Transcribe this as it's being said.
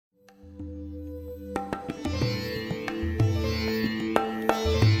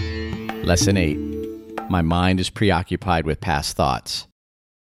Lesson 8. My mind is preoccupied with past thoughts.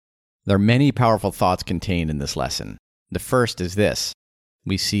 There are many powerful thoughts contained in this lesson. The first is this: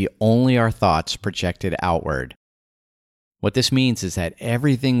 we see only our thoughts projected outward. What this means is that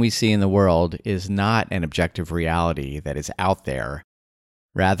everything we see in the world is not an objective reality that is out there.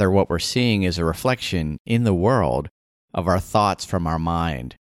 Rather, what we're seeing is a reflection in the world of our thoughts from our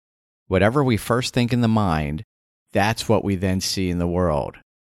mind. Whatever we first think in the mind, that's what we then see in the world.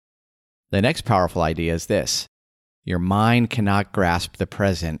 The next powerful idea is this: your mind cannot grasp the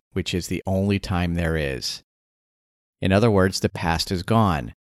present, which is the only time there is. In other words, the past is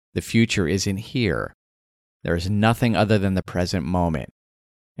gone. The future isn't here. There is nothing other than the present moment.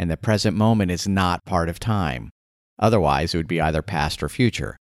 And the present moment is not part of time. Otherwise, it would be either past or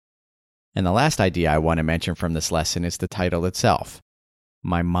future. And the last idea I want to mention from this lesson is the title itself.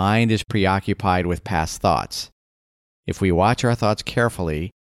 My mind is preoccupied with past thoughts. If we watch our thoughts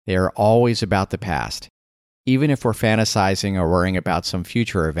carefully, they are always about the past. Even if we're fantasizing or worrying about some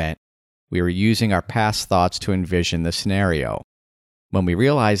future event, we are using our past thoughts to envision the scenario. When we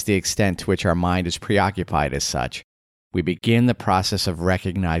realize the extent to which our mind is preoccupied as such, we begin the process of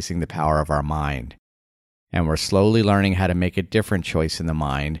recognizing the power of our mind. And we're slowly learning how to make a different choice in the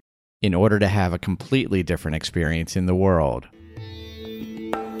mind in order to have a completely different experience in the world.